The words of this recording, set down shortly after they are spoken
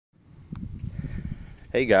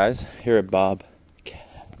Hey guys, here at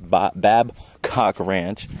Babcock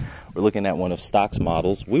Ranch. We're looking at one of Stock's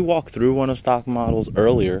models. We walked through one of Stock models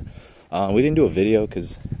earlier. We didn't do a video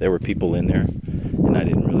because there were people in there, and I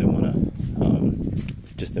didn't really want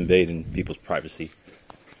to just invade in people's privacy.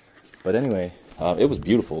 But anyway, it was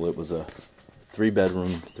beautiful. It was a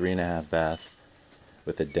 3-bedroom, 3.5 bath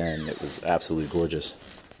with a den. It was absolutely gorgeous.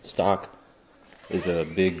 Stock is a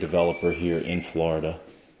big developer here in Florida.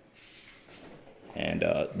 And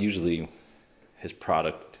usually his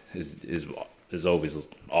product is always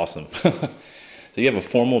awesome. So you have a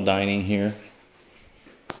formal dining here.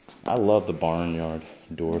 I love the barnyard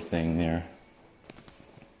door thing there.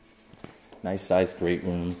 Nice sized great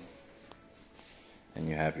room. And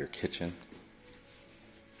you have your kitchen.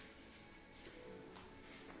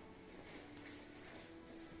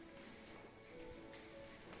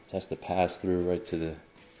 That's the pass through right to the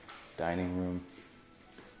dining room.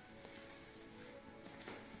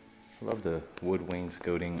 I love the wood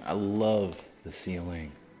wainscoting. I love the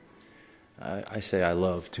ceiling. I say I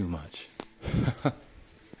love too much.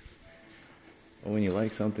 When you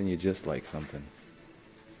like something, you just like something.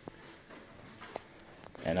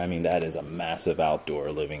 And I mean, that is a massive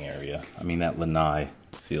outdoor living area. I mean, that lanai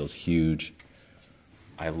feels huge.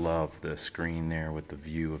 I love the screen there with the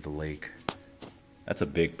view of the lake. That's a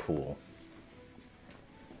big pool.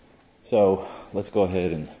 So let's go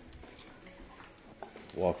ahead and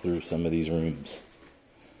walk through some of these rooms.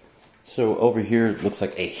 So over here it looks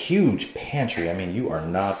like a huge pantry. I mean, you are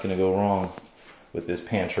not going to go wrong with this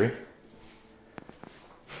pantry.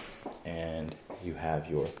 And you have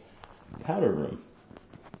your powder room.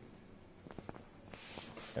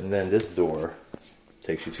 And then this door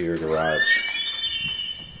takes you to your garage,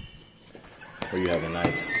 where you have a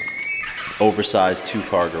nice oversized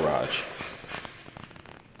 2-car garage.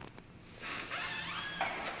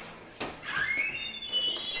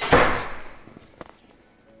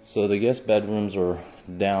 So the guest bedrooms are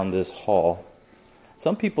down this hall.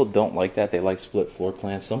 Some people don't like that. They like split floor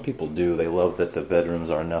plans. Some people do. They love that the bedrooms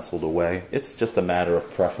are nestled away. It's just a matter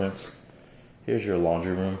of preference. Here's your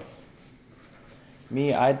laundry room.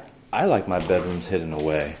 Me, I like my bedrooms hidden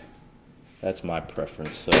away. That's my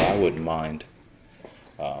preference. So I wouldn't mind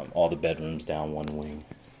all the bedrooms down one wing.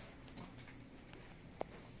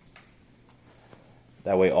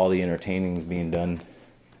 That way all the entertaining is being done.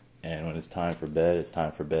 And when it's time for bed, it's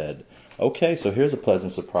time for bed. Okay, so here's a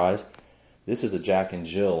pleasant surprise. This is a Jack and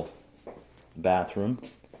Jill bathroom.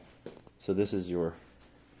 So this is your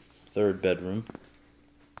 3rd bedroom.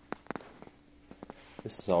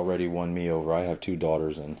 This has already won me over. I have 2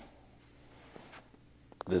 daughters, and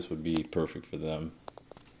this would be perfect for them.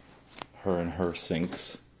 Her and her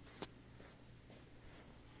sinks.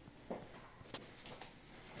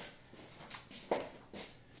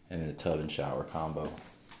 And a tub and shower combo.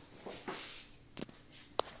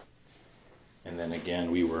 And then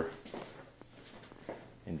again, we were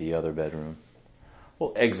in the other bedroom.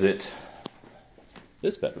 We'll exit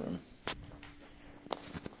this bedroom.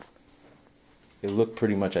 They look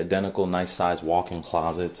pretty much identical, nice size walk-in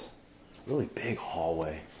closets. Really big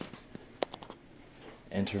hallway.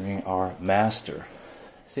 Entering our master.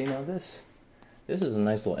 See, now this is a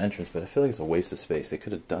nice little entrance, but I feel like it's a waste of space. They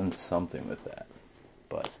could have done something with that.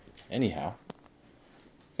 But anyhow,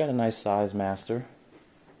 got a nice size master.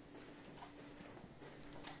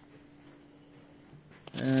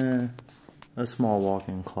 A small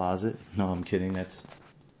walk-in closet. No, I'm kidding. That's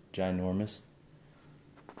ginormous.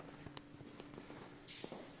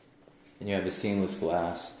 And you have a seamless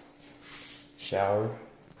glass shower.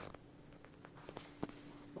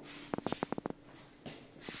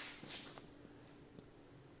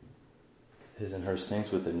 His and her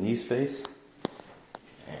sinks with a knee space.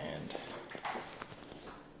 And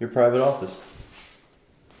your private office.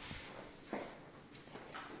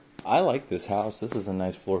 I like this house. This is a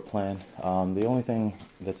nice floor plan. The only thing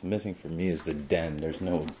that's missing for me is the den. There's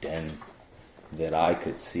no den that I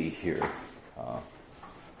could see here.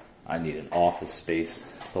 I need an office space.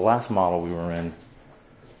 The last model we were in,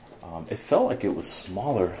 it felt like it was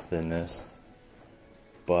smaller than this,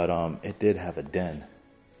 but it did have a den.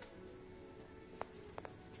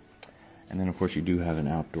 And then of course you do have an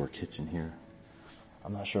outdoor kitchen here.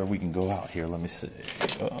 I'm not sure if we can go out here. Let me see.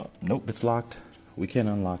 Nope, it's locked. We can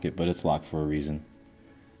unlock it, but it's locked for a reason.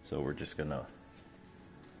 So we're just gonna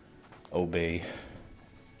obey,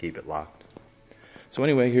 keep it locked. So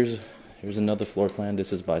anyway, here's another floor plan.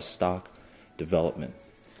 This is by Stock Development.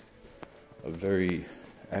 A very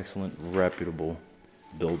excellent, reputable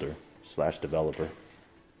builder / developer.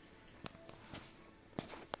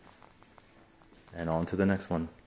 And on to the next one.